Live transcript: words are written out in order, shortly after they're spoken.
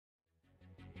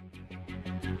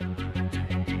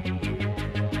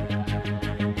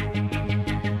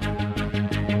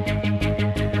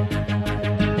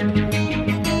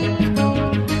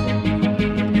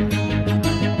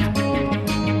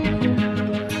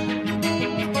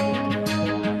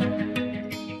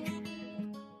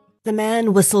The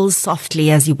man whistles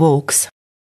softly as he walks.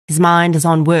 His mind is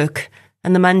on work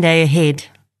and the Monday ahead.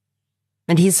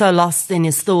 And he's so lost in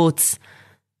his thoughts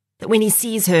that when he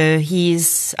sees her,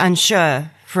 he's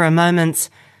unsure for a moment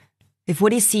if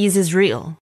what he sees is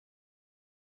real.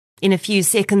 In a few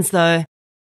seconds, though,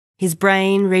 his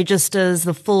brain registers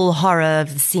the full horror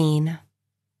of the scene.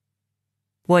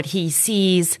 What he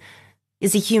sees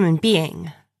is a human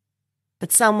being,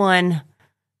 but someone,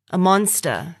 a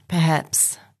monster,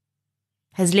 perhaps,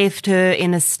 has left her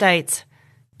in a state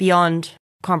beyond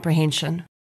comprehension.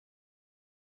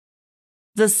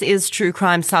 This is True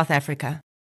Crime South Africa.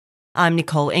 I'm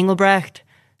Nicole Engelbrecht,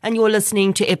 and you're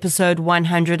listening to episode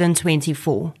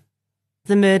 124,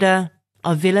 The Murder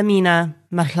of Wilhemina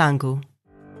Mahlangu.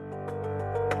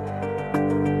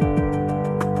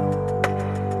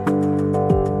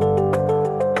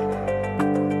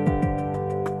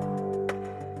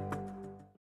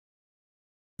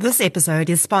 This episode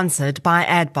is sponsored by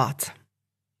AdBot.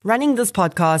 Running this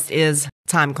podcast is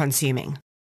time-consuming.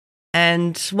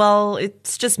 And, well,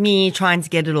 it's just me trying to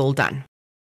get it all done.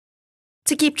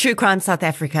 To keep True Crime South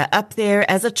Africa up there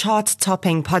as a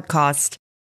chart-topping podcast,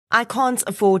 I can't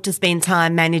afford to spend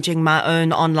time managing my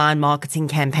own online marketing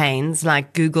campaigns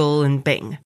like Google and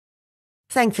Bing.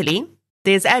 Thankfully,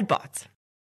 there's AdBot.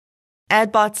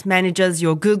 AdBot manages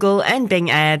your Google and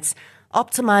Bing ads,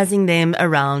 optimizing them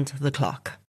around the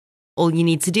clock. All you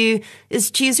need to do is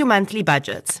choose your monthly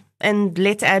budget and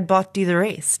let AdBot do the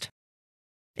rest.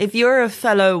 If you're a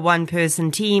fellow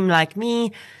one-person team like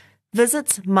me,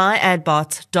 visit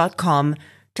myadbot.com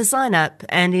to sign up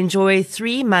and enjoy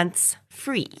 3 months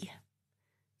free.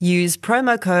 Use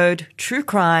promo code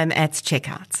TRUECRIME at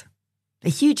checkout. A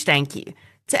huge thank you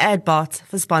to AdBot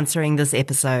for sponsoring this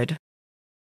episode.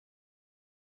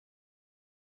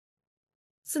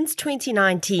 Since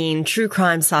 2019, True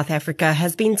Crime South Africa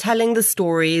has been telling the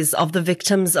stories of the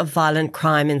victims of violent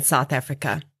crime in South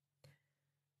Africa.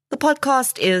 The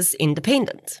podcast is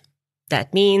independent.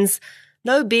 That means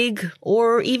no big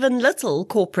or even little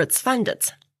corporates fund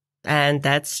it. And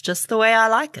that's just the way I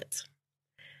like it.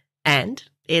 And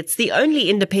it's the only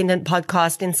independent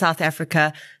podcast in South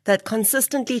Africa that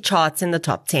consistently charts in the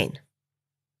top 10.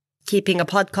 Keeping a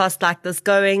podcast like this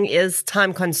going is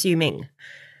time-consuming.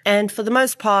 And for the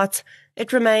most part,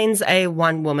 it remains a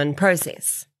one-woman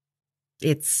process.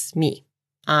 It's me.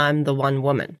 I'm the one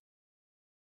woman.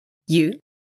 You,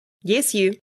 yes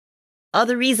you, are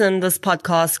the reason this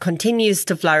podcast continues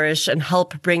to flourish and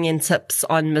help bring in tips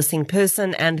on missing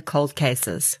person and cold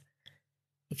cases.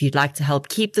 If you'd like to help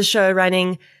keep the show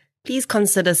running, please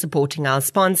consider supporting our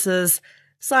sponsors,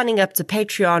 signing up to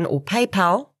Patreon or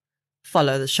PayPal,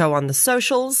 follow the show on the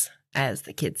socials, as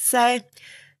the kids say,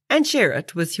 and share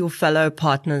it with your fellow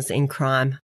partners in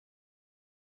crime.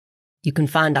 You can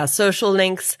find our social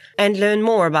links and learn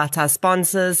more about our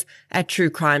sponsors at True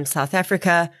Crime South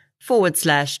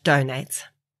Africa/donate.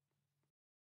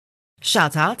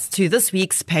 Shout out to this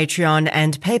week's Patreon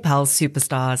and PayPal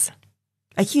superstars.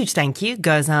 A huge thank you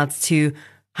goes out to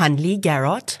Hanley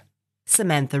Garrott,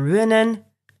 Samantha Ruinen,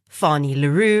 Fani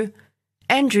LaRue,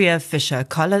 Andrea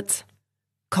Fisher-Collett,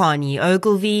 Carney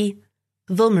Ogilvie,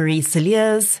 Vilmarie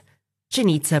Saliers,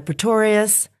 Janita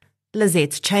Pretorius,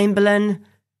 Lizette Chamberlain,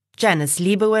 Janice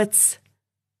Liebowitz,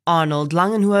 Arnold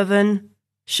Langenhoven,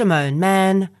 Shimone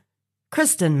Mann,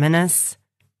 Kristen Minnis,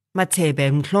 Matebe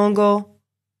Mklongo,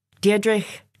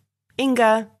 Deirdrich,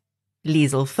 Inga,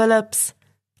 Liesel Phillips,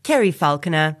 Kerry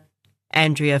Falconer,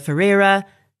 Andrea Ferreira,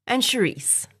 and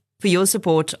Charisse for your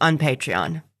support on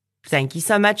Patreon. Thank you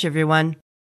so much, everyone.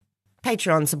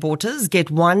 Patreon supporters get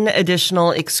one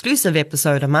additional exclusive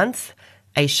episode a month,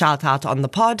 a shout-out on the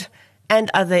pod,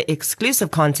 and other exclusive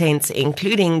content,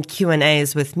 including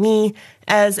Q&As with me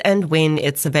as and when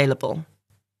it's available.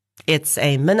 It's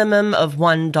a minimum of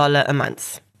 $1 a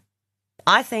month.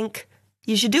 I think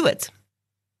you should do it.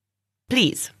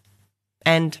 Please.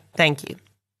 And thank you.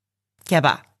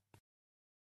 Keba.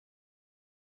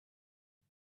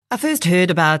 I first heard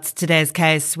about today's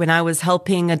case when I was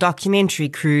helping a documentary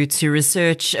crew to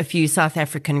research a few South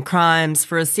African crimes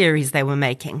for a series they were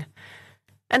making.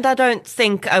 And I don't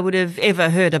think I would have ever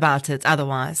heard about it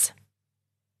otherwise.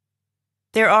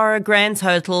 There are a grand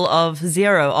total of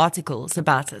 0 articles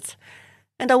about it,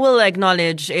 and I will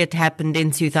acknowledge it happened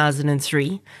in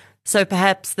 2003, so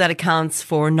perhaps that accounts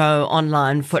for no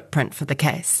online footprint for the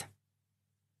case.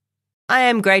 I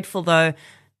am grateful, though,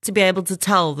 to be able to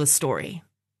tell the story.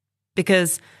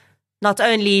 Because not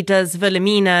only does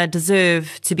Wilhemina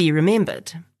deserve to be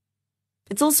remembered,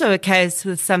 it's also a case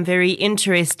with some very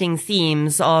interesting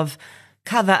themes of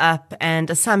cover-up and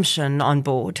assumption on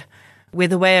board, where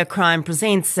the way a crime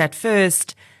presents at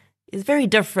first is very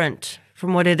different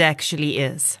from what it actually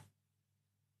is.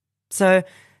 So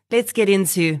let's get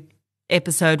into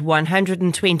episode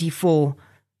 124,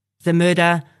 The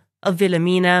Murder of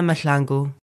Wilhemina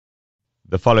Mahlangu.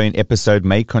 The following episode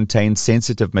may contain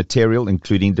sensitive material,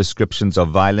 including descriptions of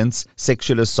violence,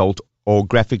 sexual assault, or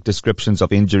graphic descriptions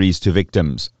of injuries to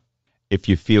victims. If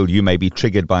you feel you may be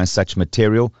triggered by such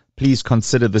material, please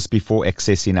consider this before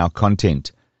accessing our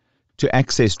content. To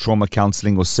access trauma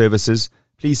counseling or services,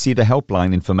 please see the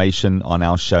helpline information on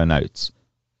our show notes.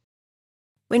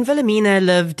 When Wilhemina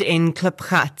lived in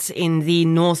Klipgat in the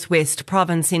Northwest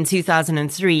Province in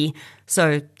 2003,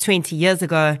 so 20 years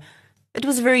ago, it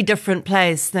was a very different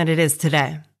place than it is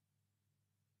today.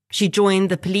 She joined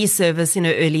the police service in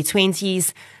her early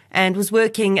 20s and was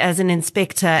working as an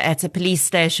inspector at a police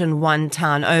station one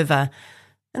town over,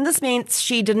 and this meant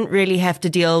she didn't really have to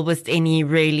deal with any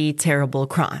really terrible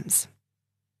crimes.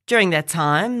 During that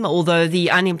time, although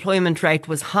the unemployment rate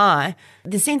was high,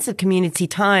 the sense of community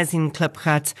ties in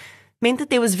Klipgat meant that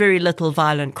there was very little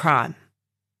violent crime.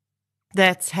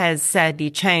 That has sadly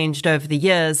changed over the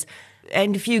years,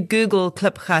 and if you Google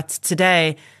Klipgat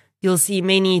today, you'll see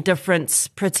many different,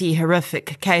 pretty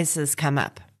horrific cases come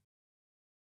up.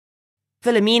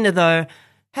 Wilhemina, though,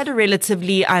 had a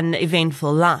relatively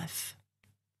uneventful life,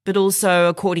 but also,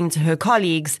 according to her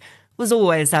colleagues, was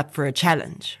always up for a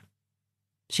challenge.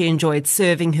 She enjoyed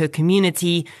serving her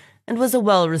community and was a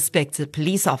well-respected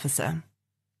police officer.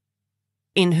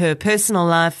 In her personal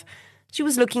life, she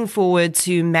was looking forward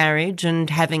to marriage and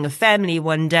having a family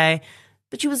one day,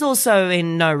 but she was also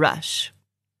in no rush.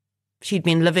 She'd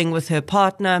been living with her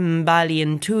partner, Mbali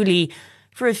and Tuli,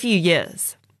 for a few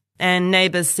years, and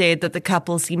neighbours said that the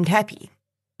couple seemed happy,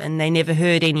 and they never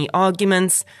heard any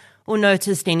arguments or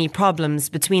noticed any problems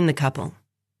between the couple.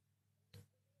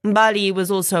 Mbali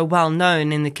was also well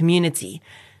known in the community.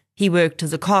 He worked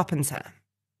as a carpenter,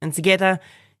 and together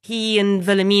he and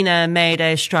Wilhemina made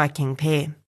a striking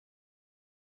pair.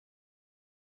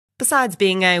 Besides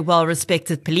being a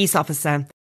well-respected police officer,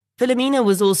 Wilhemina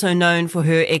was also known for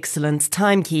her excellent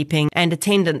timekeeping and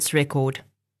attendance record.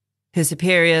 Her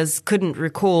superiors couldn't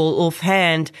recall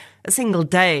offhand a single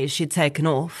day she'd taken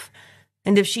off,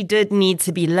 and if she did need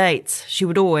to be late, she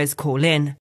would always call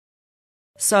in.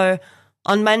 So,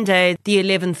 on Monday, the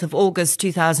 11th of August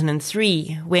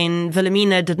 2003, when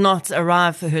Wilhemina did not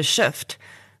arrive for her shift,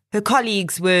 her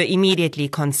colleagues were immediately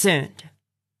concerned.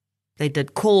 They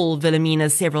did call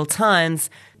Wilhemina several times,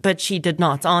 but she did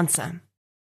not answer.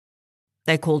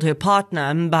 They called her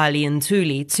partner, Mbali and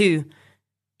Tuli, too.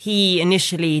 He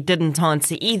initially didn't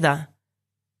answer either,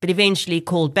 but eventually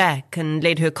called back and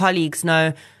let her colleagues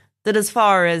know that as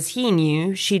far as he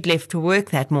knew, she'd left for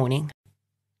work that morning.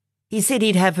 He said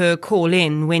he'd have her call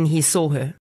in when he saw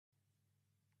her.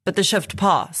 But the shift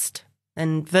passed,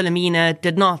 and Wilhemina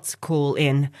did not call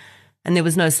in, and there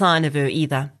was no sign of her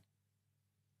either.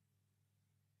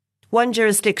 One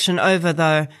jurisdiction over,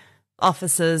 though,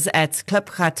 officers at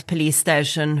Klipgat police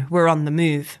station were on the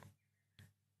move.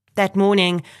 That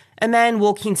morning, a man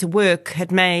walking to work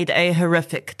had made a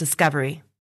horrific discovery.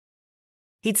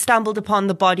 He'd stumbled upon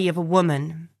the body of a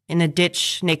woman in a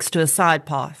ditch next to a side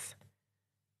path.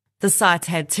 The sight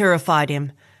had terrified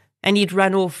him, and he'd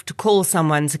run off to call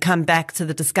someone to come back to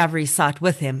the discovery site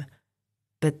with him.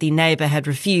 But the neighbour had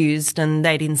refused, and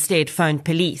they'd instead phoned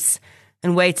police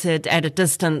and waited at a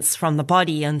distance from the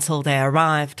body until they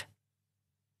arrived.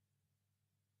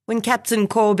 When Captain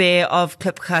Korbe of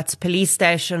Klipgat police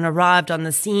station arrived on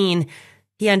the scene,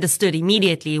 he understood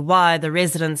immediately why the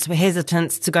residents were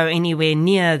hesitant to go anywhere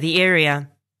near the area.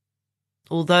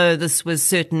 Although this was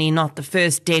certainly not the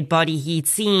first dead body he'd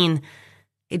seen,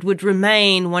 it would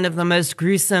remain one of the most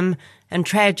gruesome and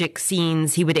tragic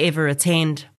scenes he would ever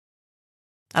attend.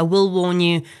 I will warn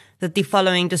you that the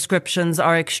following descriptions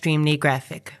are extremely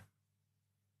graphic.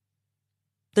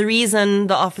 The reason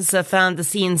the officer found the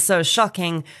scene so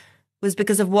shocking was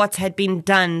because of what had been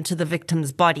done to the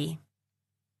victim's body.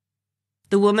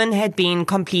 The woman had been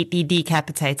completely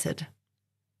decapitated.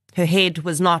 Her head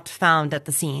was not found at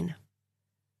the scene.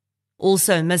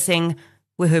 Also missing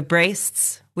were her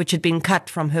breasts, which had been cut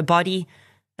from her body,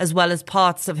 as well as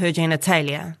parts of her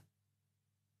genitalia.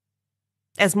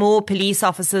 As more police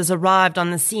officers arrived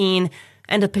on the scene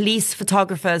and a police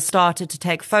photographer started to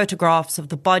take photographs of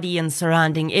the body and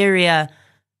surrounding area,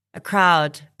 a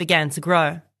crowd began to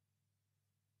grow.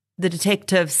 The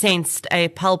detective sensed a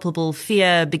palpable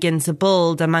fear begin to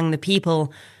build among the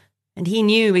people, and he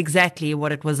knew exactly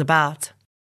what it was about.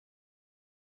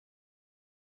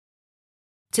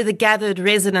 To the gathered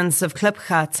residents of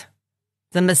Klipgat,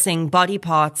 the missing body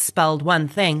parts spelled one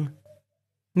thing: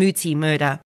 Muti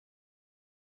murder.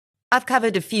 I've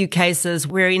covered a few cases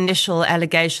where initial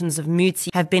allegations of muti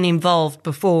have been involved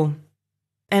before,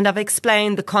 and I've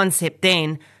explained the concept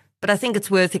then, but I think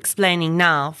it's worth explaining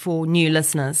now for new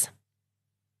listeners.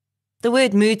 The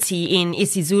word muti in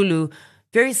isiZulu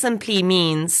very simply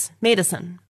means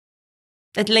medicine.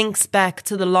 It links back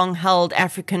to the long-held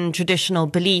African traditional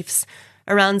beliefs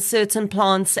around certain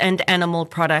plants and animal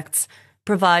products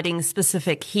providing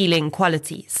specific healing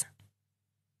qualities.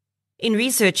 In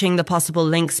researching the possible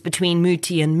links between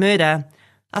muti and murder,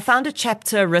 I found a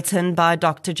chapter written by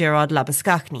Dr. Gerard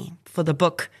Labuschagne for the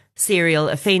book Serial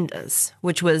Offenders,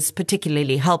 which was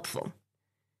particularly helpful.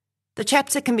 The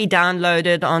chapter can be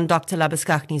downloaded on Dr.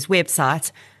 Labuschagne's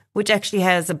website, which actually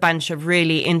has a bunch of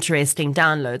really interesting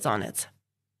downloads on it.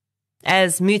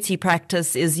 As muti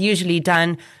practice is usually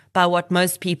done by what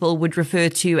most people would refer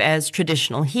to as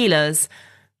traditional healers,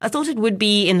 I thought it would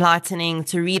be enlightening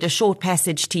to read a short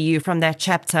passage to you from that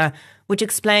chapter, which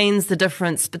explains the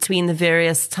difference between the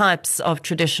various types of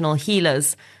traditional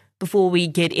healers before we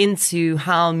get into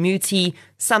how muti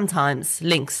sometimes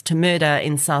links to murder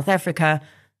in South Africa,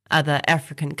 other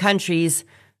African countries,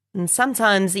 and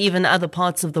sometimes even other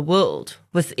parts of the world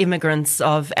with immigrants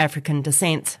of African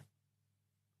descent.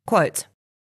 Quote,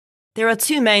 "There are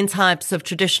two main types of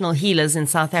traditional healers in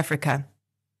South Africa.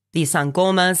 The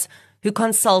sangomas, who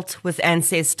consult with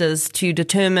ancestors to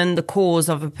determine the cause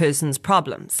of a person's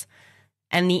problems,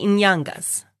 and the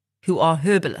inyangas, who are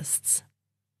herbalists.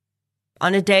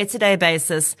 On a day-to-day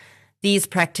basis, these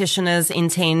practitioners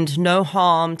intend no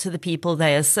harm to the people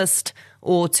they assist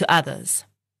or to others."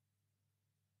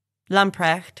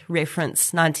 Lamprecht,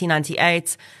 reference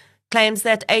 1998, claims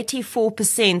that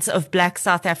 84% of black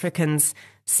South Africans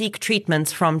seek treatment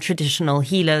from traditional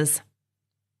healers.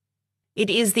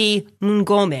 It is the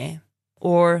Mngome,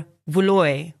 or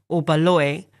Vuloy, or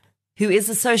Baloy, who is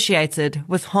associated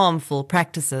with harmful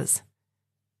practices.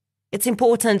 It's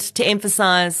important to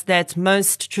emphasize that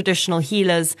most traditional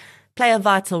healers play a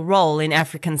vital role in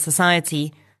African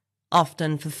society,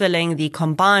 often fulfilling the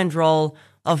combined role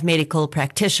of medical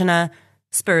practitioner,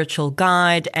 spiritual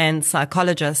guide, and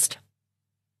psychologist.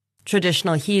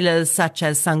 Traditional healers such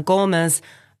as sangomas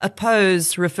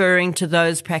oppose referring to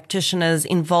those practitioners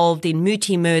involved in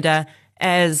muti murder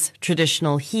as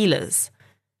traditional healers,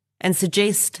 and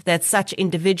suggest that such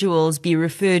individuals be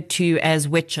referred to as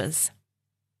witches.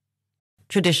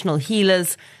 Traditional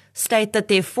healers state that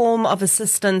their form of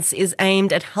assistance is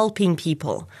aimed at helping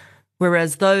people,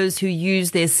 whereas those who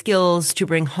use their skills to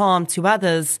bring harm to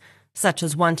others, such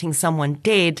as wanting someone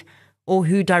dead, or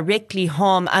who directly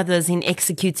harm others in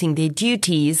executing their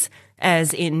duties,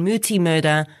 as in muti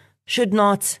murder, should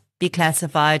not be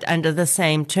classified under the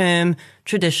same term,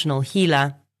 traditional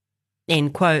healer.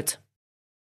 End quote.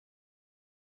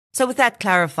 So with that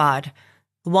clarified,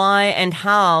 why and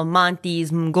how might these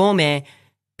Mngome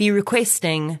be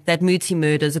requesting that muti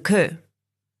murders occur?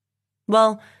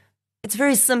 Well, it's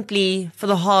very simply for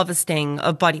the harvesting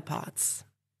of body parts.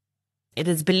 It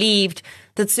is believed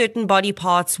that certain body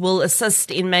parts will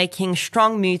assist in making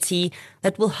strong muti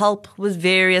that will help with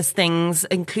various things,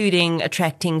 including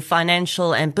attracting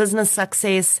financial and business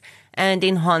success and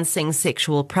enhancing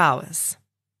sexual prowess.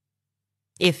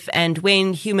 If and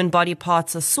when human body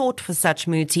parts are sought for such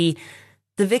muti,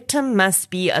 the victim must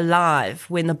be alive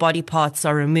when the body parts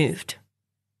are removed.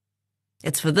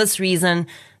 It's for this reason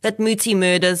that muti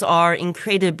murders are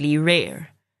incredibly rare,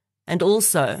 and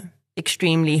also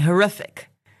extremely horrific,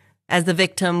 as the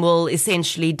victim will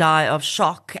essentially die of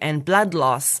shock and blood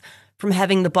loss from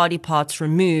having the body parts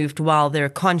removed while they're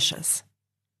conscious.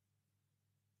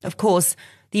 Of course,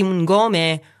 the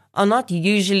Mngome are not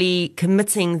usually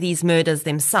committing these murders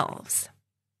themselves.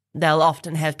 They'll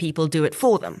often have people do it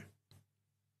for them.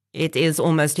 It is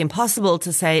almost impossible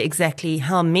to say exactly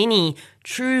how many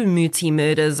true muti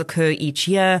murders occur each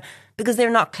year because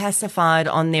they're not classified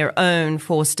on their own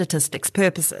for statistics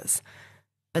purposes.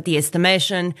 But the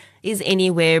estimation is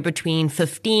anywhere between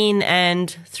 15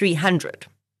 and 300,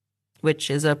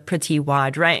 which is a pretty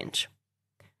wide range.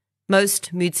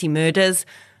 Most muti murders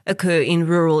occur in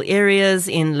rural areas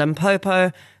in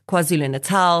Limpopo,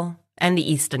 KwaZulu-Natal, and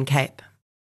the Eastern Cape.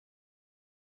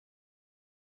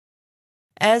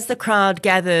 As the crowd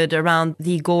gathered around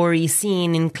the gory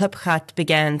scene in Klipgat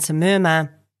began to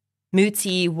murmur,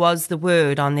 muti was the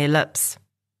word on their lips.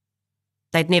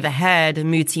 They'd never had a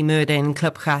muti murder in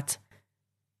Klipgat.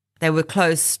 They were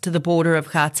close to the border of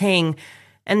Gauteng,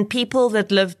 and people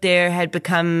that lived there had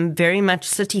become very much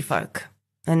city folk,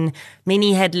 and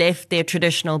many had left their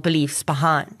traditional beliefs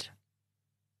behind.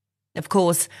 Of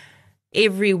course,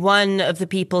 every one of the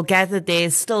people gathered there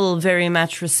still very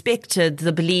much respected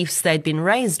the beliefs they'd been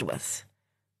raised with,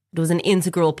 It was an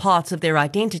integral part of their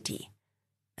identity,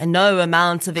 and no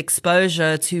amount of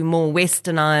exposure to more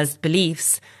westernized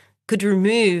beliefs could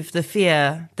remove the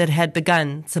fear that had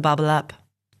begun to bubble up.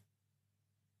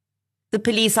 The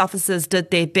police officers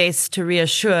did their best to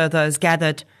reassure those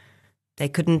gathered. They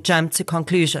couldn't jump to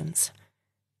conclusions.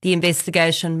 The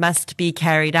investigation must be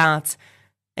carried out,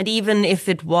 and even if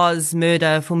it was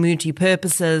murder for Muti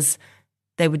purposes,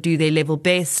 they would do their level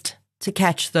best to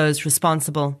catch those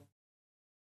responsible.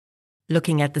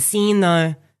 Looking at the scene,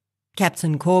 though,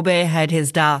 Captain Korbe had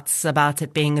his doubts about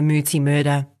it being a Muti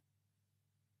murder.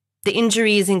 The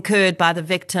injuries incurred by the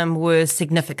victim were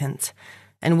significant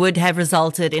and would have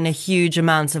resulted in a huge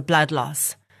amount of blood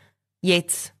loss.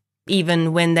 Yet,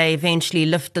 even when they eventually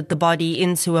lifted the body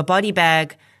into a body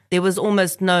bag, there was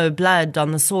almost no blood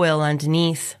on the soil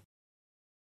underneath.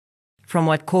 From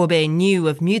what Korbe knew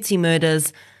of Muti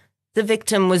murders, the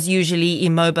victim was usually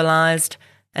immobilized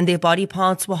and their body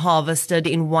parts were harvested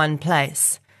in one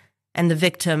place, and the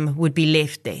victim would be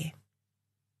left there.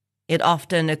 It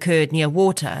often occurred near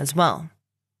water as well.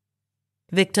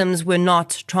 Victims were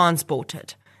not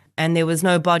transported, and there was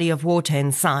no body of water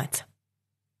in sight.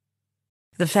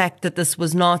 The fact that this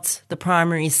was not the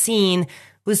primary scene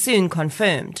was soon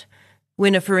confirmed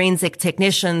when a forensic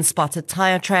technician spotted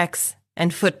tire tracks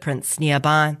and footprints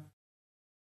nearby.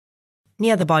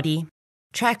 Near the body,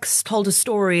 tracks told a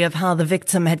story of how the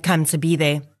victim had come to be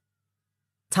there.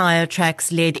 Tire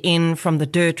tracks led in from the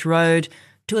dirt road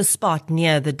to a spot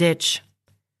near the ditch.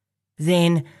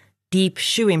 Then, deep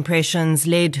shoe impressions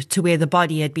led to where the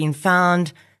body had been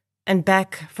found, and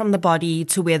back from the body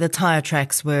to where the tire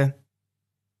tracks were.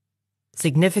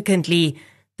 Significantly,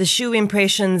 the shoe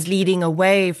impressions leading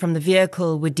away from the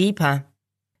vehicle were deeper,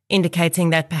 indicating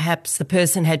that perhaps the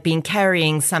person had been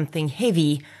carrying something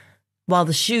heavy, while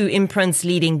the shoe imprints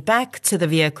leading back to the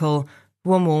vehicle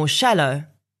were more shallow.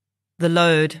 The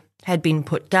load had been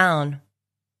put down.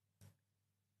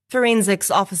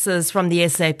 Forensics officers from the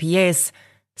SAPS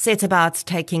set about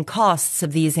taking casts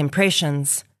of these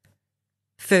impressions.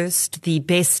 First, the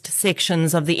best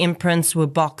sections of the imprints were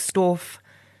boxed off.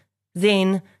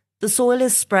 Then, the soil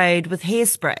is sprayed with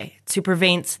hairspray to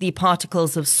prevent the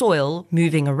particles of soil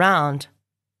moving around.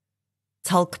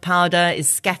 Talc powder is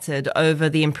scattered over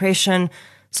the impression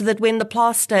so that when the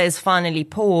plaster is finally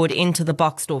poured into the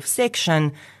boxed-off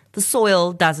section, the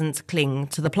soil doesn't cling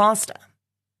to the plaster.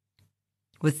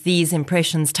 With these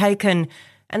impressions taken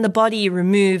and the body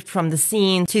removed from the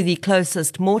scene to the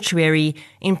closest mortuary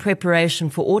in preparation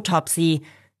for autopsy,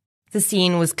 the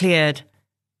scene was cleared,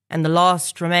 and the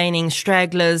last remaining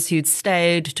stragglers who'd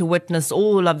stayed to witness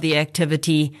all of the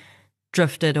activity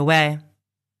drifted away.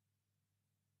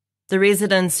 The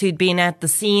residents who'd been at the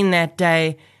scene that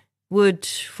day would,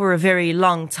 for a very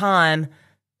long time,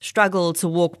 struggle to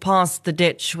walk past the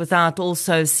ditch without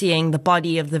also seeing the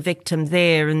body of the victim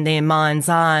there in their mind's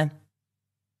eye.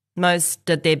 Most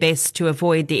did their best to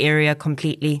avoid the area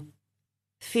completely.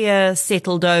 Fear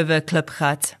settled over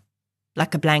Klipgat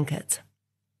like a blanket.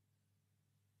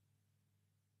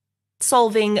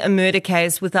 Solving a murder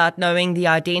case without knowing the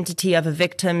identity of a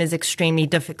victim is extremely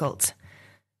difficult.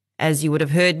 As you would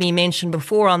have heard me mention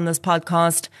before on this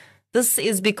podcast, this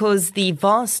is because the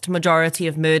vast majority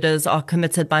of murders are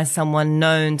committed by someone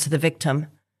known to the victim.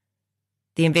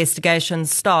 The investigation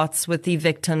starts with the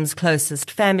victim's closest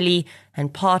family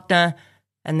and partner,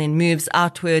 and then moves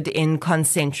outward in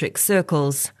concentric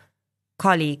circles: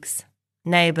 colleagues,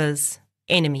 neighbors,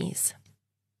 enemies.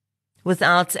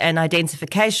 Without an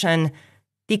identification,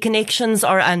 the connections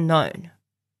are unknown.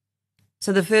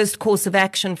 So the first course of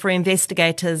action for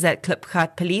investigators at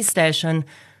Klipgat police station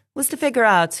was to figure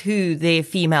out who their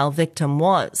female victim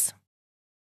was.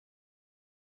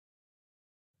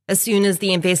 As soon as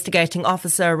the investigating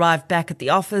officer arrived back at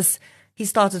the office, he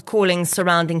started calling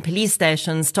surrounding police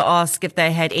stations to ask if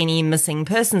they had any missing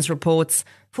persons reports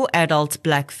for adult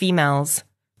black females.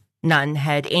 None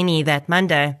had any that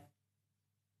Monday.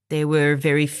 There were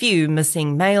very few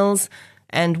missing males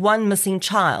and one missing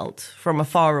child from a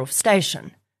far-off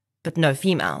station, but no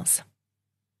females.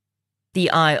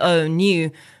 The IO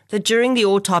knew that during the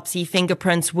autopsy,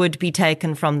 fingerprints would be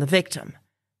taken from the victim.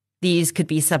 These could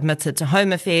be submitted to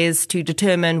Home Affairs to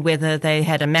determine whether they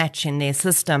had a match in their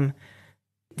system.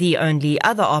 The only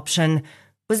other option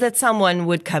was that someone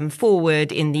would come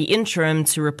forward in the interim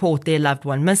to report their loved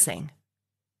one missing.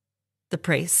 The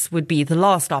press would be the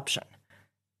last option.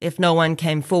 If no one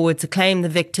came forward to claim the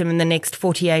victim in the next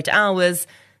 48 hours,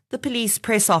 the police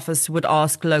press office would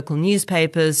ask local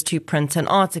newspapers to print an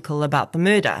article about the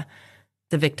murder.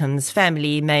 The victim's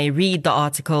family may read the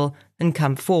article and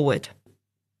come forward.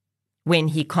 When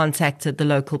he contacted the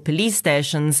local police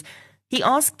stations, he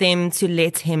asked them to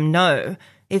let him know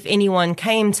if anyone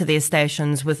came to their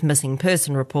stations with missing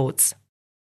person reports.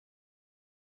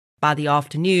 By the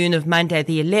afternoon of Monday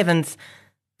the 11th,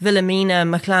 Wilhemina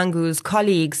Mahlangu's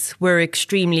colleagues were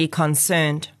extremely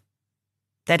concerned.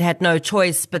 They'd had no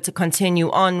choice but to continue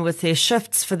on with their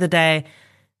shifts for the day,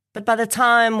 but by the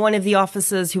time one of the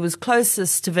officers who was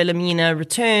closest to Wilhemina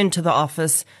returned to the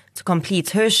office to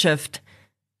complete her shift,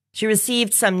 she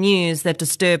received some news that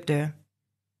disturbed her.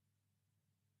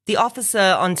 The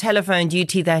officer on telephone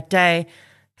duty that day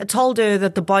had told her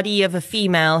that the body of a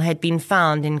female had been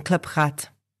found in Klipgat.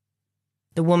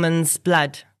 The woman's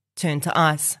blood turned to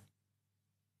ice.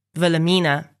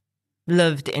 Wilhemina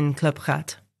lived in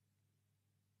Klipgat.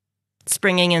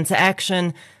 Springing into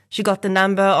action, she got the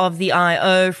number of the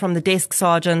I.O. from the desk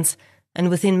sergeant and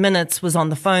within minutes was on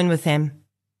the phone with him.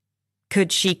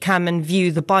 Could she come and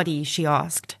view the body, she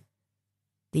asked.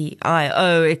 The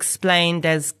I.O. explained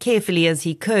as carefully as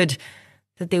he could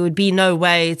that there would be no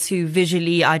way to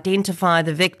visually identify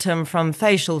the victim from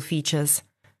facial features.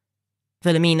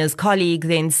 Wilhemina's colleague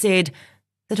then said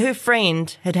that her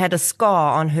friend had had a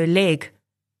scar on her leg,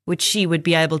 which she would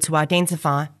be able to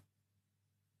identify.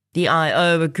 The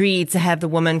I.O. agreed to have the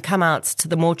woman come out to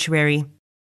the mortuary.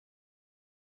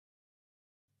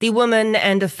 The woman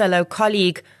and a fellow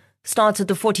colleague started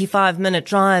the 45-minute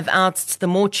drive out to the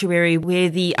mortuary where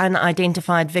the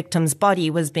unidentified victim's body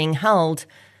was being held,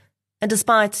 and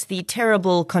despite the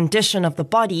terrible condition of the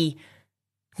body,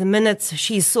 the minute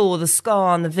she saw the scar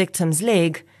on the victim's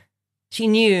leg, she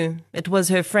knew it was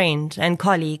her friend and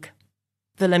colleague,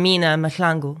 Wilhemina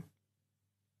Mahlangu.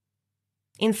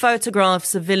 In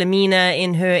photographs of Wilhemina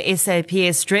in her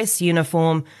SAPS dress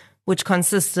uniform, which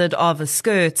consisted of a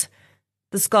skirt,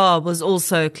 the scar was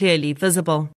also clearly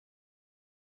visible.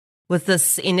 With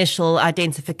this initial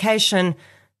identification,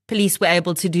 police were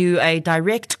able to do a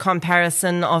direct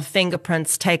comparison of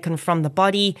fingerprints taken from the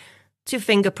body to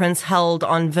fingerprints held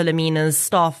on Wilhemina's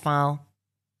staff file.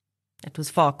 It was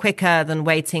far quicker than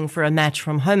waiting for a match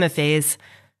from Home Affairs,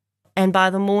 and by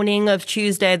the morning of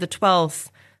Tuesday the 12th,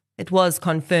 it was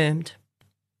confirmed.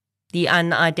 The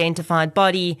unidentified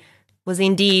body was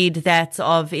indeed that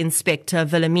of Inspector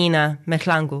Wilhemina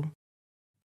Mahlangu.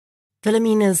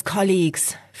 Wilhemina's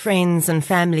colleagues, friends and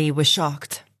family were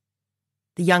shocked.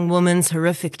 The young woman's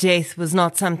horrific death was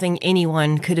not something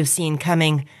anyone could have seen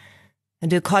coming,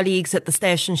 and her colleagues at the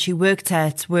station she worked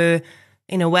at were,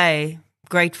 in a way,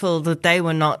 grateful that they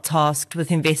were not tasked with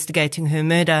investigating her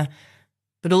murder,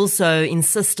 but also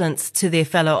insistent to their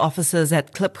fellow officers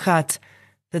at Klipgat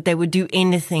that they would do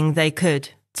anything they could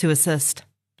to assist.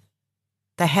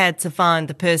 They had to find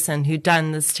the person who'd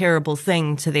done this terrible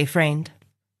thing to their friend.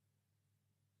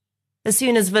 As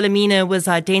soon as Wilhemina was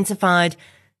identified,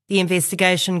 the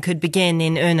investigation could begin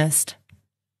in earnest.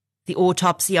 The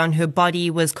autopsy on her body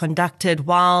was conducted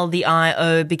while the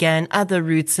I.O. began other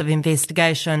routes of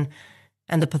investigation,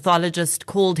 and the pathologist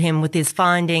called him with his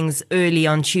findings early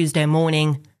on Tuesday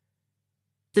morning.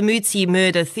 The Mutsi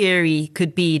murder theory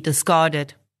could be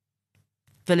discarded.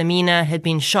 Wilhemina had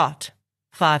been shot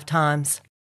 5 times.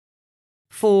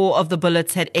 4 of the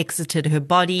bullets had exited her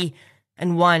body,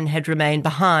 and 1 had remained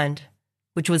behind,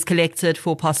 which was collected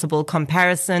for possible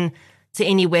comparison to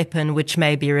any weapon which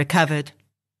may be recovered.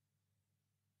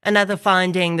 Another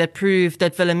finding that proved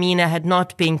that Wilhemina had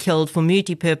not been killed for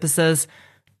Muti purposes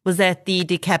was that the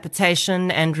decapitation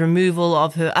and removal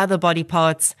of her other body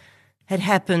parts had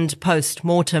happened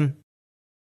post-mortem.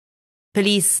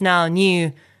 Police now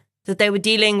knew that they were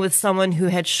dealing with someone who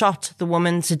had shot the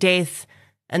woman to death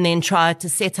and then tried to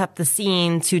set up the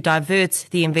scene to divert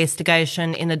the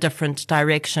investigation in a different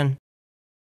direction.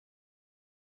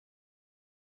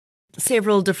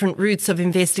 Several different routes of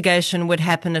investigation would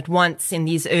happen at once in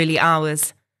these early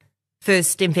hours.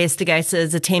 First,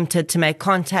 investigators attempted to make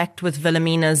contact with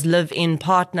Wilhemina's live-in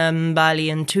partner, Mbali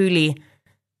Ntuli.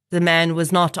 The man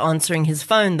was not answering his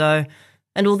phone, though,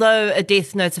 and although a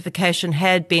death notification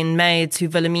had been made to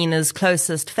Wilhemina's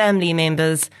closest family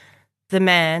members, the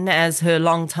man, as her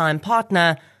longtime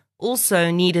partner, also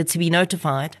needed to be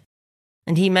notified,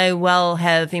 and he may well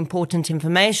have important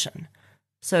information,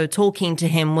 so talking to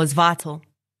him was vital.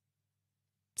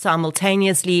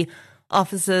 Simultaneously,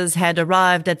 officers had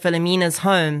arrived at Wilhemina's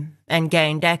home and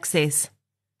gained access.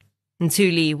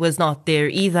 Ntuli was not there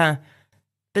either,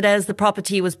 but as the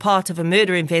property was part of a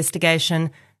murder investigation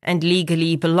and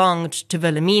legally belonged to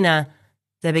Wilhemina,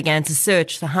 they began to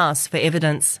search the house for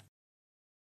evidence.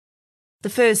 The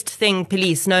first thing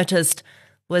police noticed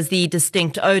was the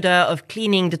distinct odour of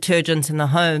cleaning detergent in the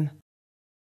home.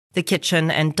 The kitchen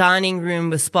and dining room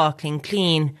were sparkling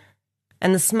clean,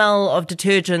 and the smell of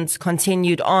detergent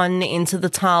continued on into the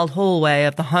tiled hallway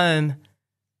of the home.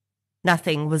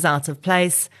 Nothing was out of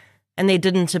place, and there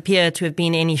didn't appear to have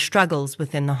been any struggles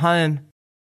within the home.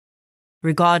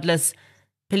 Regardless,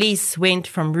 police went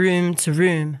from room to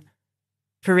room.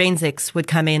 Forensics would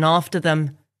come in after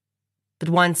them, but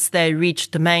once they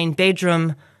reached the main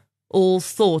bedroom, all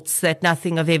thoughts that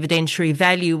nothing of evidentiary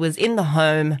value was in the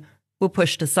home were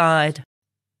pushed aside.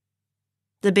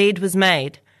 The bed was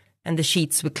made, and the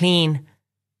sheets were clean,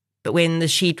 but when the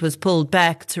sheet was pulled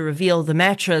back to reveal the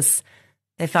mattress,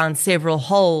 they found several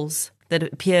holes that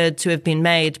appeared to have been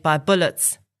made by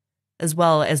bullets, as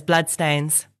well as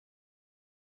bloodstains.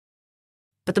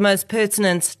 But the most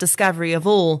pertinent discovery of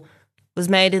all was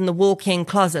made in the walk-in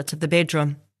closet of the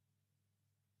bedroom.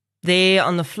 There,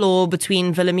 on the floor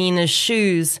between Wilhemina's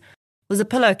shoes, was a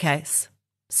pillowcase,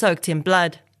 soaked in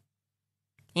blood.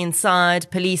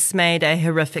 Inside, police made a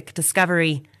horrific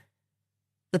discovery.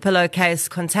 The pillowcase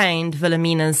contained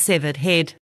Wilhemina's severed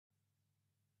head.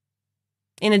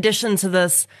 In addition to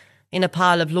this, in a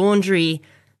pile of laundry,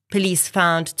 police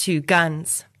found 2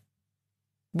 guns.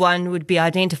 One would be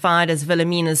identified as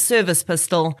Wilhemina's service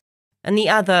pistol, and the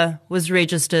other was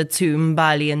registered to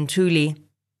Mbali Ntuli.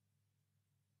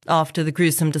 After the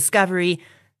gruesome discovery,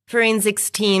 forensics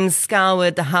teams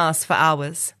scoured the house for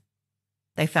hours.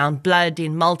 They found blood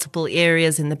in multiple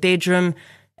areas in the bedroom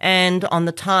and on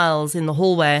the tiles in the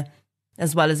hallway,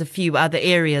 as well as a few other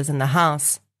areas in the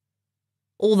house.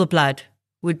 All the blood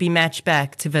would be matched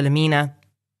back to Wilhemina.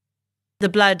 The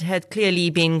blood had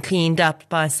clearly been cleaned up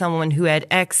by someone who had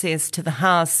access to the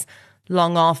house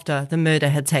long after the murder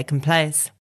had taken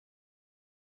place.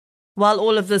 While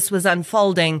all of this was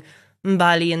unfolding,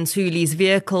 Mbali Ntuli's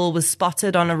vehicle was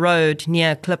spotted on a road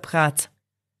near Klipgat.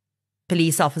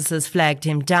 Police officers flagged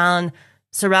him down,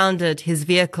 surrounded his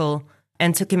vehicle,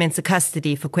 and took him into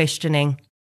custody for questioning.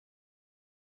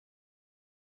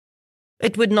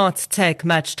 It would not take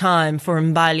much time for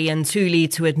Mbali Ntuli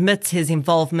to admit his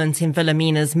involvement in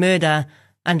Wilhemina's murder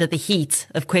under the heat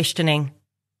of questioning.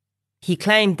 He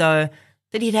claimed, though,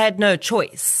 that he'd had no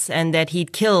choice and that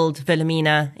he'd killed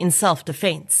Wilhemina in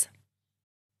self-defense.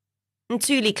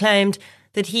 Ntuli claimed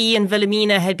that he and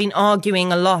Wilhemina had been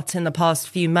arguing a lot in the past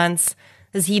few months,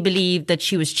 as he believed that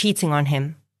she was cheating on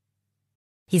him.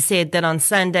 He said that on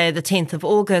Sunday, the 10th of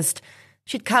August,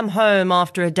 she'd come home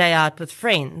after a day out with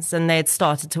friends and they had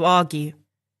started to argue.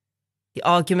 The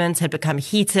argument had become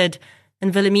heated,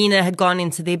 and Wilhemina had gone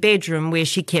into their bedroom where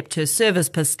she kept her service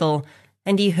pistol,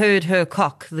 and he heard her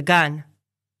cock the gun.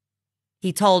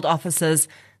 He told officers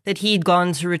that he'd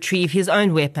gone to retrieve his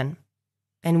own weapon,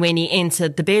 and when he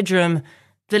entered the bedroom,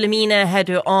 Wilhemina had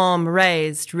her arm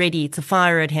raised, ready to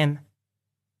fire at him.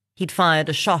 He'd fired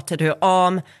a shot at her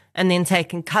arm and then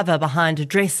taken cover behind a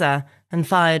dresser and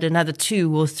fired another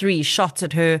 2 or 3 shots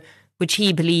at her, which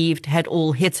he believed had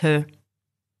all hit her.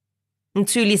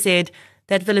 Ntuli said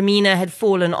that Wilhemina had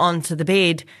fallen onto the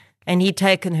bed and he'd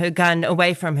taken her gun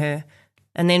away from her,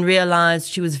 and then realized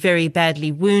she was very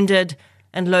badly wounded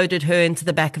and loaded her into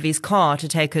the back of his car to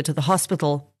take her to the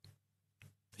hospital.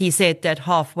 He said that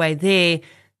halfway there,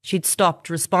 she'd stopped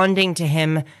responding to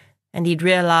him and he'd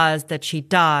realized that she'd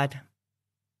died.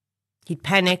 He'd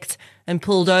panicked and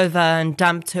pulled over and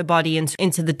dumped her body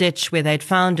into the ditch where they'd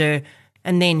found her,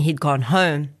 and then he'd gone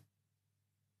home.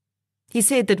 He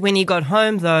said that when he got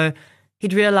home, though,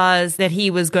 he'd realized that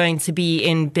he was going to be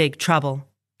in big trouble,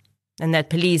 and that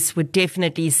police would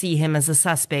definitely see him as a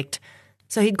suspect,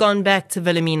 so he'd gone back to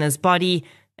Wilhemina's body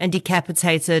and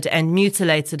decapitated and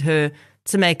mutilated her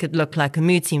to make it look like a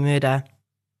muti murder.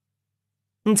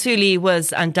 Ntuli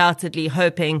was undoubtedly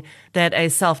hoping that a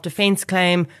self-defense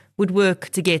claim would work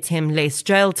to get him less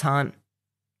jail time,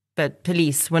 but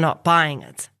police were not buying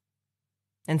it.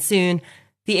 And soon,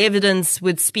 the evidence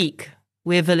would speak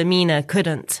where Wilhemina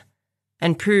couldn't,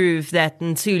 and prove that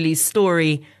Ntuli's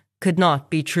story could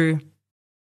not be true.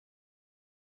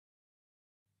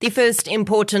 The first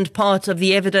important part of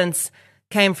the evidence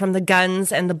came from the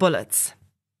guns and the bullets.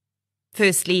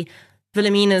 Firstly,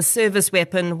 Wilhemina's service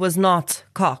weapon was not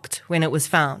cocked when it was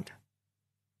found.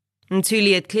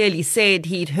 Ntuli had clearly said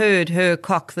he'd heard her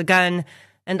cock the gun,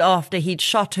 and after he'd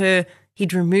shot her,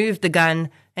 he'd removed the gun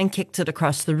and kicked it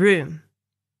across the room.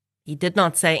 He did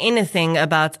not say anything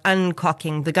about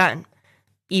uncocking the gun,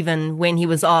 even when he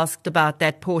was asked about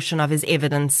that portion of his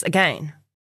evidence again.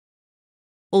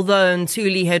 Although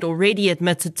Ntuli had already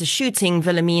admitted to shooting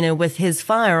Wilhemina with his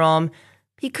firearm,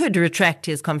 he could retract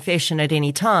his confession at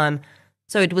any time,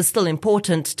 so it was still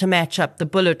important to match up the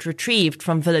bullet retrieved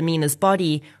from Wilhemina's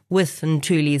body with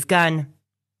Ntuli's gun.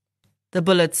 The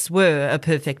bullets were a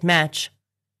perfect match.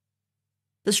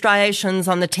 The striations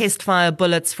on the test-fire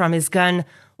bullets from his gun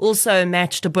also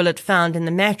matched a bullet found in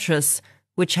the mattress,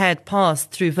 which had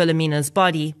passed through Wilhemina's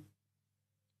body.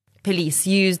 Police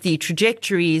used the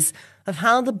trajectories of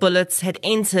how the bullets had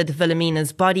entered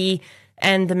Wilhemina's body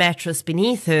and the mattress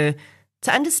beneath her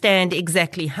to understand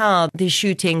exactly how the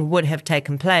shooting would have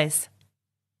taken place.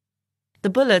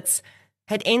 The bullets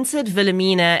had entered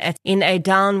Wilhemina in a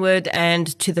downward and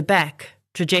to the back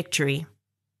trajectory.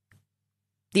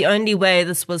 The only way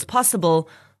this was possible,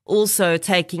 also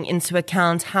taking into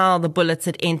account how the bullets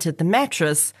had entered the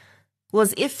mattress,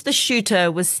 was if the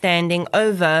shooter was standing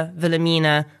over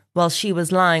Wilhemina while she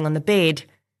was lying on the bed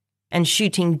and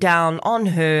shooting down on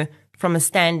her from a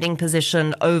standing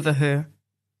position over her.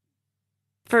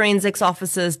 Forensics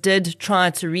officers did try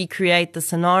to recreate the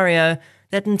scenario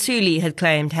that Ntuli had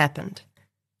claimed happened,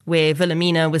 where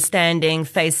Wilhemina was standing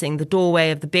facing the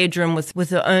doorway of the bedroom with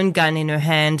her own gun in her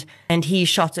hand, and he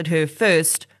shot at her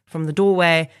first from the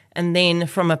doorway and then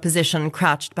from a position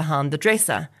crouched behind the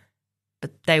dresser,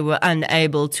 but they were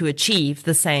unable to achieve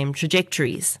the same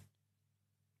trajectories.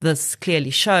 This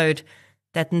clearly showed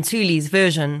that Ntuli's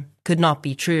version could not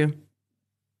be true.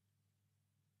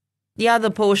 The other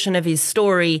portion of his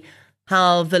story,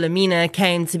 how Wilhemina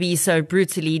came to be so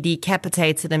brutally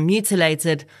decapitated and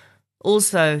mutilated,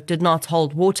 also did not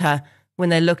hold water when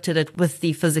they looked at it with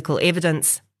the physical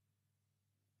evidence.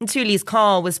 Ntuli's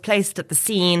car was placed at the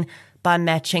scene by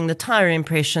matching the tire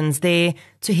impressions there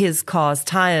to his car's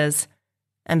tires,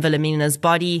 and Wilhemina's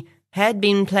body had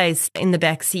been placed in the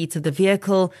back seat of the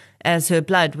vehicle as her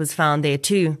blood was found there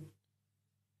too.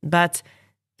 But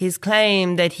his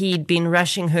claim that he'd been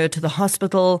rushing her to the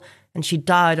hospital and she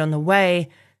died on the way,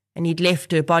 and he'd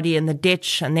left her body in the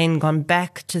ditch and then gone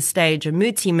back to stage a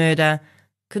Muti murder,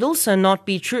 could also not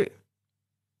be true.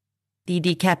 The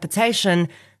decapitation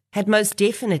had most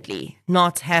definitely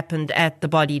not happened at the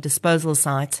body disposal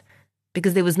site,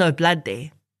 because there was no blood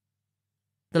there.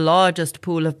 The largest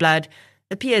pool of blood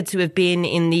appeared to have been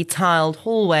in the tiled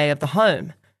hallway of the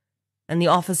home, and the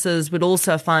officers would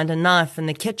also find a knife in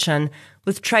the kitchen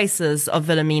with traces of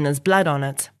Wilhemina's blood on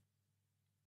it.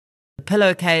 The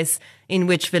pillowcase in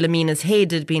which Wilhemina's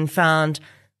head had been found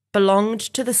belonged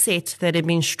to the set that had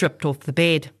been stripped off the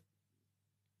bed.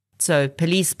 So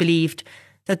police believed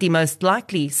that the most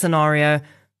likely scenario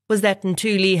was that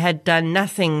Ntuli had done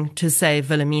nothing to save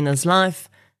Wilhemina's life,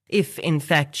 if in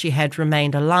fact she had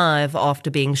remained alive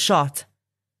after being shot.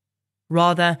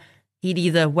 Rather, he'd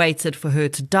either waited for her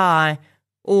to die,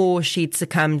 or she'd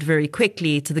succumbed very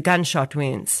quickly to the gunshot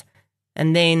wounds,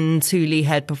 and then Ntuli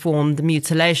had performed the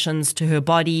mutilations to her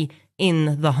body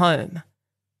in the home,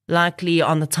 likely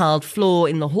on the tiled floor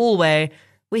in the hallway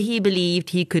where he believed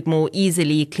he could more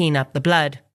easily clean up the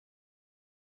blood.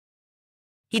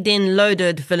 He then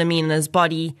loaded Wilhemina's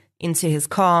body into his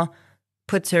car,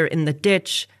 put her in the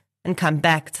ditch, and come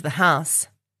back to the house.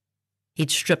 He'd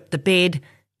stripped the bed,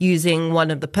 using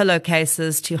one of the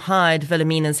pillowcases to hide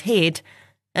Wilhemina's head,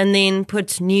 and then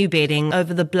put new bedding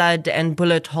over the blood and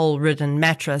bullet hole-ridden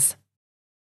mattress.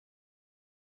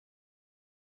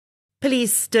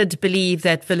 Police did believe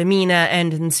that Wilhemina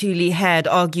and Ntuli had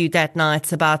argued that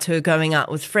night about her going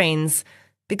out with friends,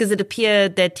 because it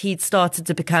appeared that he'd started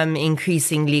to become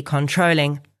increasingly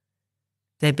controlling.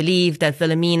 They believed that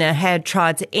Wilhemina had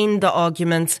tried to end the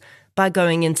argument by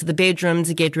going into the bedroom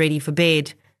to get ready for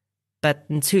bed, but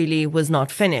Ntuli was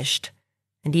not finished,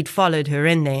 and he'd followed her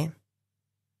in there.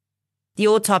 The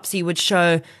autopsy would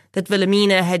show that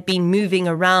Wilhemina had been moving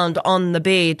around on the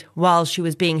bed while she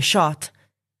was being shot,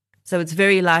 so it's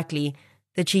very likely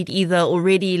that she'd either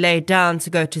already laid down to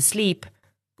go to sleep,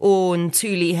 or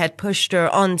Ntuli had pushed her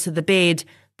onto the bed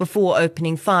before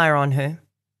opening fire on her.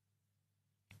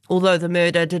 Although the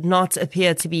murder did not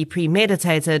appear to be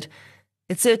premeditated,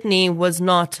 it certainly was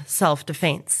not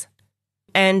self-defense.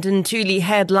 And Ntuli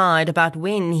had lied about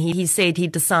when he said he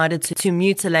decided to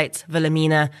mutilate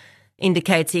Wilhemina,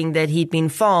 indicating that he'd been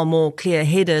far more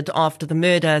clear-headed after the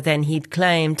murder than he'd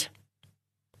claimed.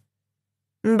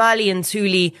 Mbali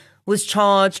Ntuli was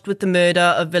charged with the murder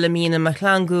of Wilhemina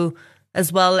Mahlangu,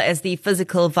 as well as the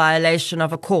physical violation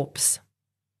of a corpse.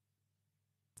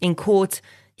 In court,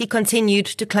 he continued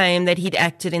to claim that he'd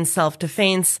acted in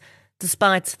self-defense,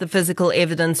 despite the physical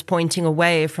evidence pointing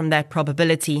away from that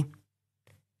probability.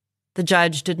 The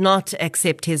judge did not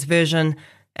accept his version,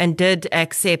 and did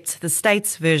accept the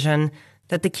state's version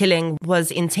that the killing was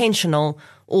intentional,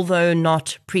 although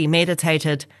not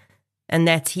premeditated, and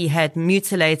that he had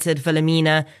mutilated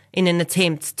Wilhemina in an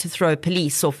attempt to throw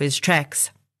police off his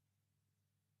tracks.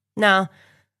 Now,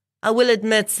 I will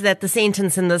admit that the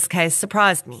sentence in this case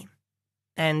surprised me,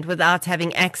 and without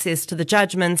having access to the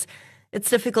judgment, It's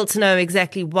difficult to know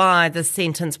exactly why this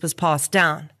sentence was passed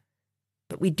down,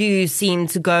 but we do seem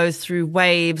to go through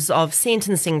waves of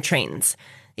sentencing trends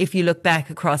if you look back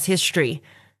across history.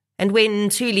 And when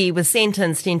Ntuli was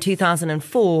sentenced in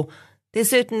 2004, there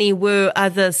certainly were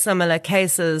other similar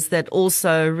cases that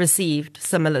also received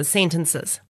similar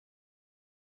sentences.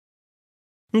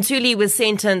 Ntuli was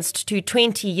sentenced to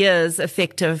 20 years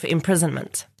effective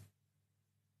imprisonment.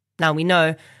 Now we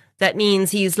know that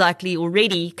means he's likely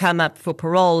already come up for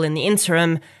parole in the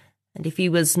interim, and if he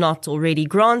was not already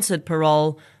granted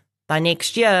parole, by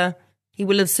next year he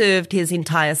will have served his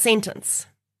entire sentence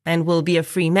and will be a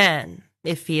free man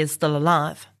if he is still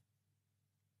alive.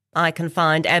 I can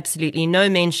find absolutely no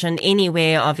mention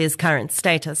anywhere of his current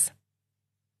status.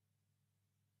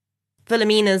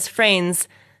 Wilhemina's friends,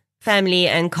 family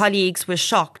and colleagues were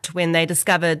shocked when they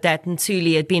discovered that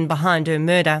Ntuli had been behind her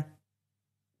murder.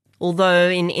 Although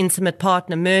in intimate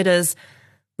partner murders,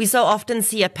 we so often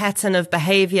see a pattern of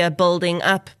behavior building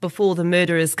up before the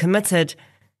murder is committed,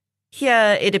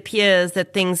 here it appears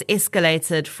that things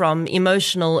escalated from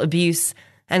emotional abuse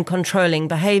and controlling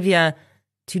behavior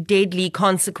to deadly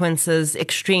consequences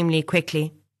extremely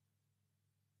quickly.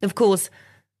 Of course,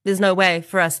 there's no way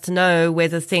for us to know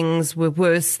whether things were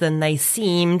worse than they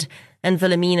seemed and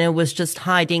Wilhemina was just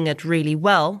hiding it really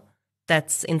well.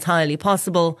 That's entirely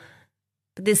possible.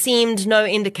 But there seemed no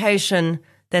indication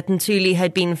that Ntuli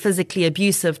had been physically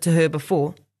abusive to her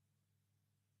before.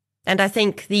 And I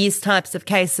think these types of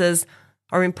cases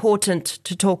are important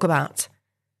to talk about,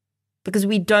 because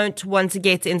we don't want to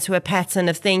get into a pattern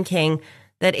of thinking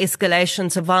that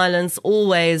escalation to violence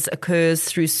always occurs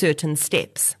through certain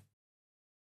steps.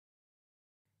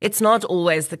 It's not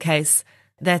always the case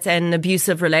that an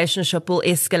abusive relationship will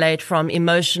escalate from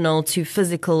emotional to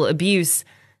physical abuse,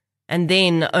 and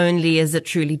then only is it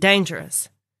truly dangerous.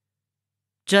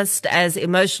 Just as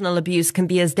emotional abuse can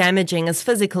be as damaging as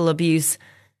physical abuse,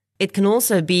 it can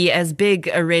also be as big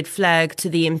a red flag to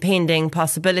the impending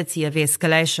possibility of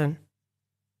escalation.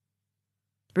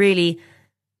 Really,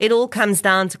 it all comes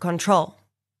down to control.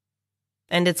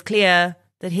 And it's clear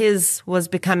that his was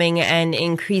becoming an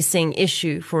increasing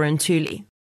issue for Ntuli.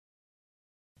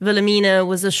 Wilhemina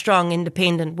was a strong,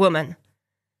 independent woman.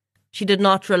 She did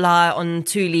not rely on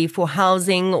Ntuli for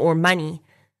housing or money,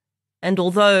 and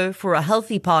although for a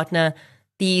healthy partner,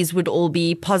 these would all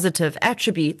be positive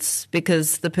attributes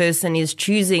because the person is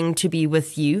choosing to be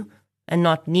with you and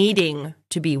not needing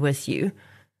to be with you,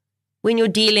 when you're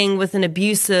dealing with an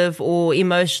abusive or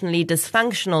emotionally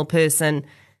dysfunctional person,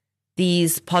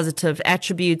 these positive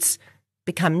attributes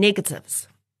become negatives,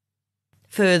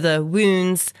 further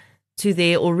wounds to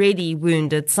their already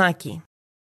wounded psyche.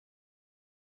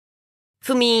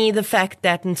 For me, the fact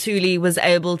that Ntuli was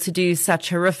able to do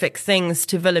such horrific things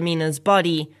to Wilhemina's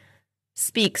body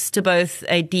speaks to both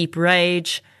a deep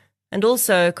rage and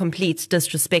also complete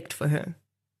disrespect for her.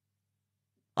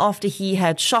 After he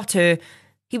had shot her,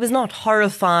 he was not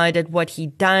horrified at what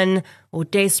he'd done or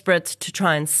desperate to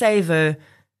try and save her.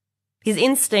 His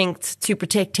instinct to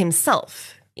protect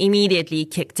himself immediately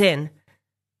kicked in,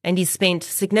 and he spent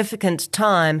significant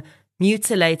time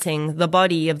mutilating the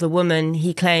body of the woman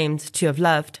he claimed to have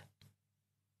loved.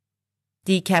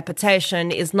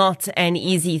 Decapitation is not an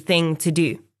easy thing to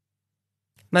do.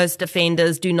 Most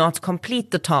offenders do not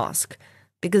complete the task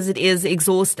because it is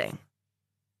exhausting.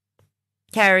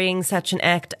 Carrying such an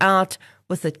act out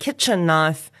with a kitchen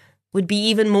knife would be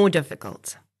even more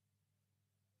difficult.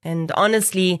 And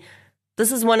honestly,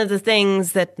 this is one of the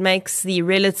things that makes the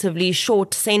relatively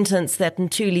short sentence that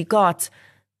Ntuli got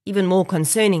even more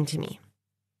concerning to me.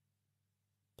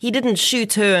 He didn't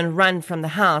shoot her and run from the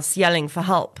house yelling for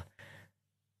help.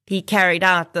 He carried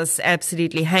out this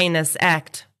absolutely heinous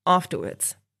act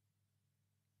afterwards.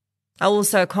 I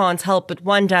also can't help but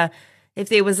wonder if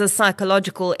there was a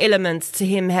psychological element to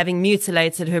him having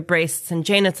mutilated her breasts and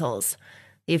genitals,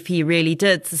 if he really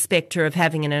did suspect her of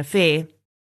having an affair.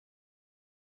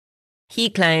 He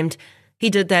claimed he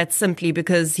did that simply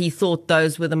because he thought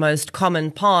those were the most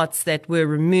common parts that were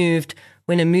removed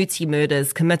when a muti murder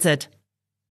is committed.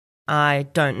 I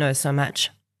don't know so much.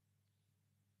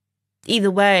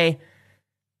 Either way,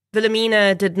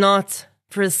 Wilhemina did not,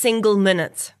 for a single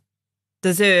minute,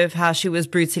 deserve how she was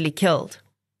brutally killed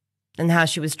and how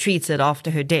she was treated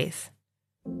after her death.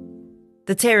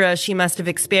 The terror she must have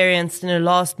experienced in her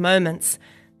last moments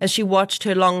as she watched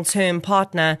her long-term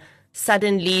partner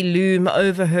suddenly loom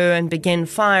over her and begin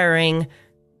firing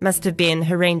must have been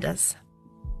horrendous.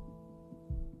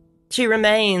 She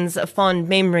remains a fond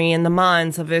memory in the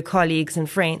minds of her colleagues and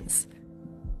friends.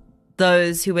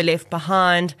 Those who were left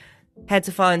behind had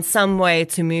to find some way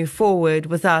to move forward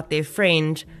without their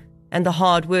friend, and the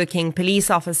hard-working police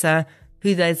officer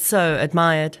who they so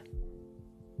admired.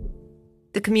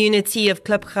 The community of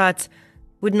Klipgat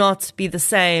would not be the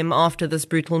same after this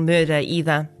brutal murder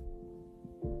either.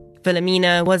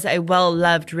 Wilhemina was a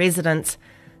well-loved resident,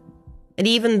 and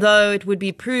even though it would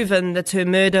be proven that her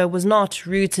murder was not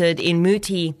rooted in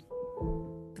Muti,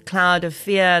 the cloud of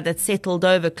fear that settled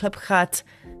over Klipgat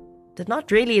did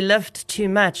not really lift too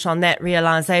much on that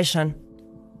realization,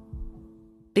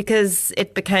 because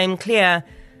it became clear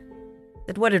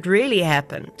that what had really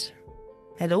happened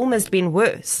had almost been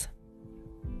worse.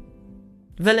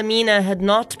 Wilhemina had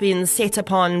not been set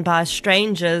upon by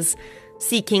strangers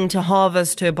seeking to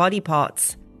harvest her body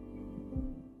parts.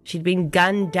 She'd been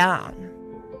gunned down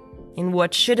in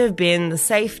what should have been the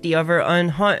safety of her own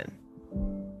home,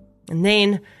 and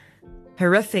then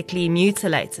horrifically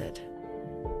mutilated,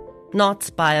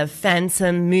 not by a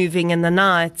phantom moving in the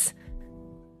night,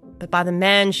 but by the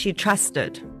man she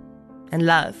trusted and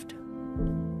loved.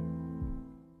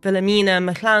 Wilhemina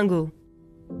Mahlangu,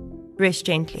 rest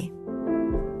gently.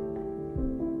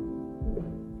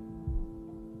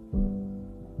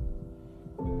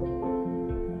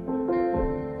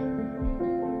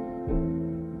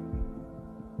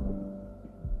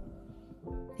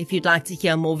 If you'd like to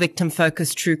hear more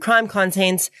victim-focused true crime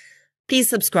content, please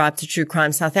subscribe to True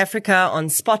Crime South Africa on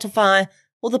Spotify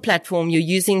or the platform you're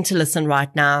using to listen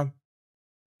right now.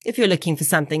 If you're looking for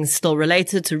something still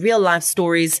related to real-life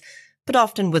stories, but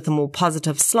often with a more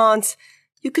positive slant,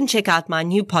 you can check out my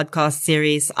new podcast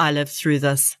series, I Lived Through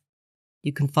This.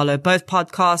 You can follow both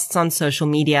podcasts on social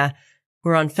media.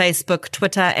 We're on Facebook,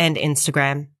 Twitter, and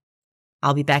Instagram.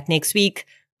 I'll be back next week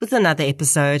with another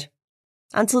episode.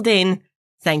 Until then,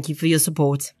 thank you for your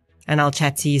support, and I'll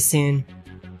chat to you soon.